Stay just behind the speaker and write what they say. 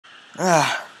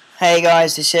Hey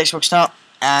guys, this is Xbox Nut,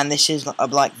 and this is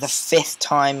like the 5th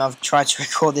time I've tried to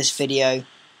record this video.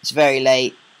 It's very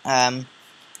late. One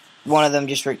of them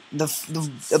just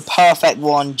the perfect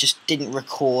one just didn't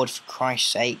record, for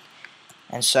Christ's sake,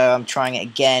 and so I'm trying it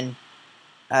again.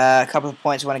 A couple of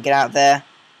points I want to get out there.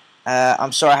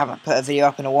 I'm sorry I haven't put a video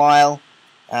up in a while.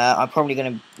 I'm probably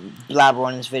going to blabber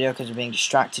on this video because I'm being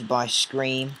distracted by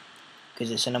Scream,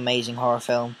 because it's an amazing horror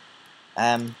film.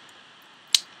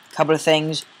 Couple of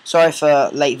things. Sorry for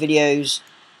late videos.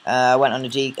 I went on a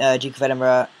Duke of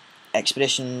Edinburgh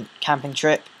expedition camping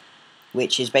trip,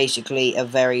 which is basically a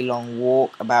very long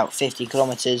walk, about 50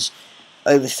 kilometers,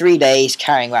 over 3 days,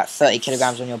 carrying about 30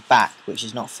 kilograms on your back, which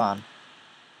is not fun.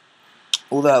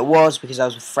 Although it was, because I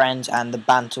was with friends and the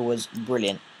banter was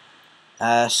brilliant.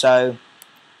 So,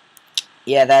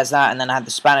 yeah, there's that. And then I had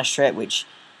the Spanish trip, which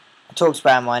I talked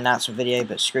about in my announcement video,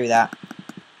 but screw that.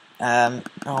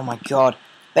 Oh my god.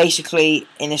 Basically,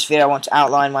 in this video I want to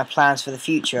outline my plans for the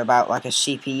future about like a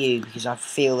CPU, because I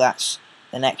feel that's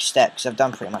the next step, because I've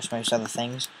done pretty much most other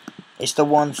things. It's the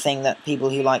one thing that people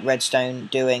who like Redstone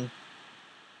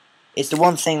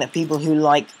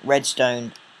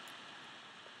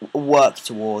work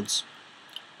towards.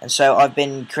 And so I've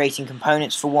been creating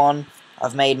components for one.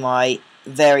 I've made my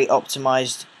very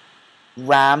optimized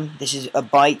RAM. This is a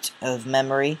byte of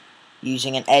memory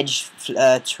using an edge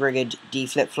triggered D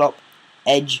flip-flop.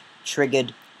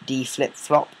 Edge-triggered D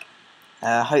flip-flop.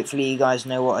 Hopefully you guys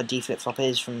know what a D flip-flop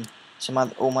is from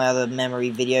all my other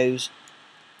memory videos,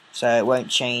 so it won't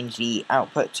change the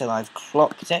output till I've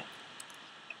clocked it.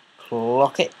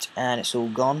 Clock it, and it's all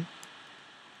gone.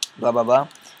 Blah blah blah.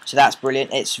 So that's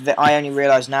brilliant. I only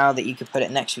realised now that you could put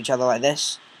it next to each other like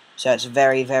this, so it's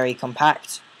very, very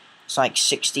compact. It's like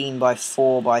 16 by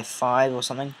 4 by 5 or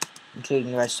something,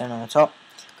 including the redstone on the top.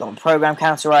 Got my program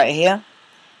counter right here.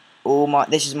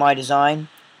 This is my design,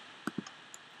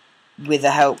 with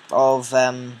the help of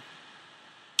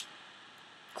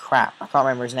crap, I can't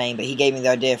remember his name, but he gave me the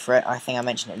idea for it. I think I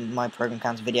mentioned it in my program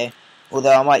counter video.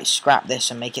 Although I might scrap this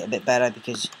and make it a bit better,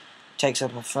 because it takes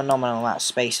up a phenomenal amount of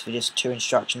space for just 2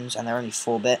 instructions, and they're only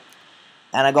 4-bit.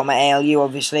 And I got my ALU,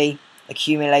 obviously.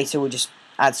 Accumulator will just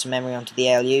add some memory onto the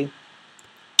ALU,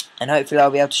 and hopefully I'll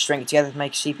be able to string it together to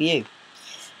make a CPU.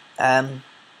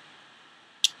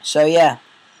 So yeah.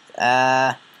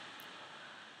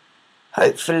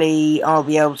 Hopefully I'll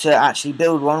be able to actually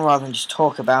build one rather than just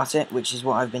talk about it, which is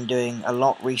what I've been doing a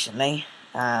lot recently.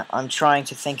 I'm trying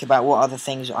to think about what other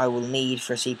things I will need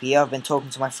for a CPU. I've been talking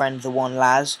to my friend the one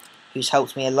Laz, who's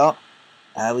helped me a lot.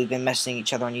 We've been messaging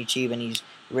each other on YouTube, and he's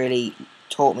really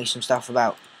taught me some stuff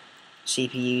about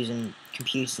CPUs and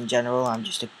computers in general. I'm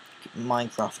just a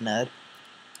Minecraft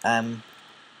nerd.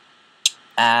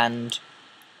 And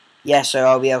yeah, so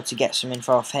I'll be able to get some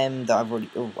info off him that I've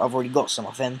already got some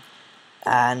off him,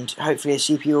 and hopefully a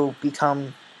CPU will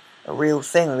become a real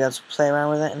thing. We'll be able to play around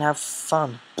with it and have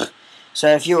fun. So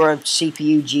if you're a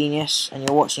CPU genius and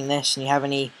you're watching this and you have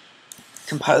any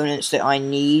components that I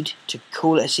need to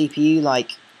call it a CPU,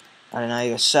 like, I don't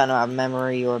know, a certain amount of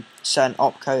memory or a certain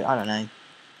opcode, I don't know.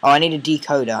 Oh, I need a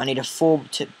decoder. I need a 4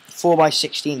 by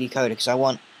 16 decoder, because I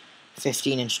want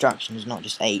 15 instructions, not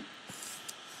just 8.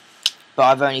 But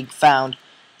I've only found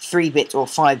 3-bit or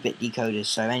 5-bit decoders,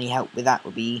 so any help with that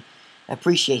would be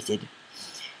appreciated.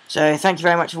 So thank you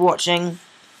very much for watching.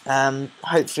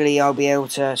 Hopefully I'll be able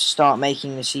to start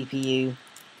making the CPU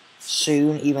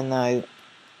soon, even though,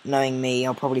 knowing me,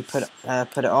 I'll probably put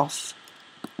it off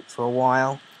for a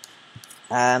while.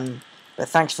 But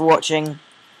thanks for watching.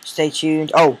 Stay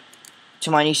tuned. Oh,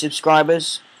 to my new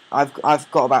subscribers, I've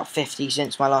got about 50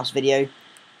 since my last video.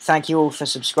 Thank you all for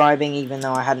subscribing, even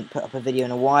though I hadn't put up a video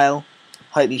in a while.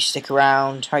 Hope you stick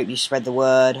around, hope you spread the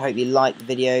word, hope you like the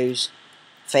videos,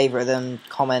 favourite them,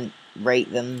 comment,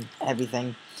 rate them,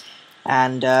 everything.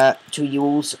 And to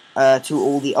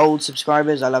all the old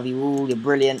subscribers, I love you all, you're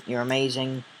brilliant, you're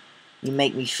amazing, you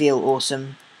make me feel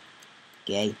awesome.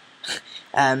 Gay.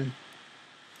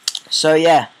 So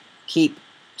yeah, keep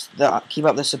up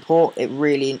the support. I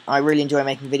really enjoy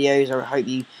making videos. I hope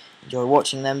you enjoy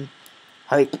watching them.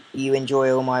 Hope you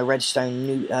enjoy all my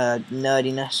redstone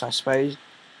nerdiness, I suppose.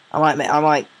 I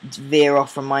might veer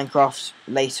off from Minecraft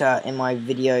later in my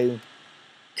video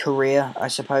career, I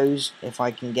suppose, if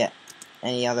I can get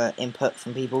any other input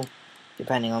from people,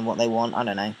 depending on what they want. I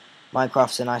don't know.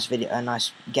 Minecraft's a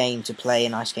nice game to play, a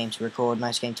nice game to record, a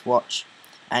nice game to watch,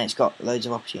 and it's got loads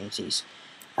of opportunities.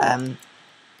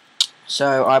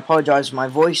 So I apologise for my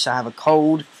voice. I have a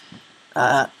cold.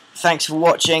 Thanks for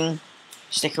watching.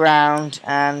 Stick around,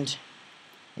 and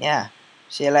yeah,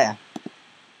 see you later.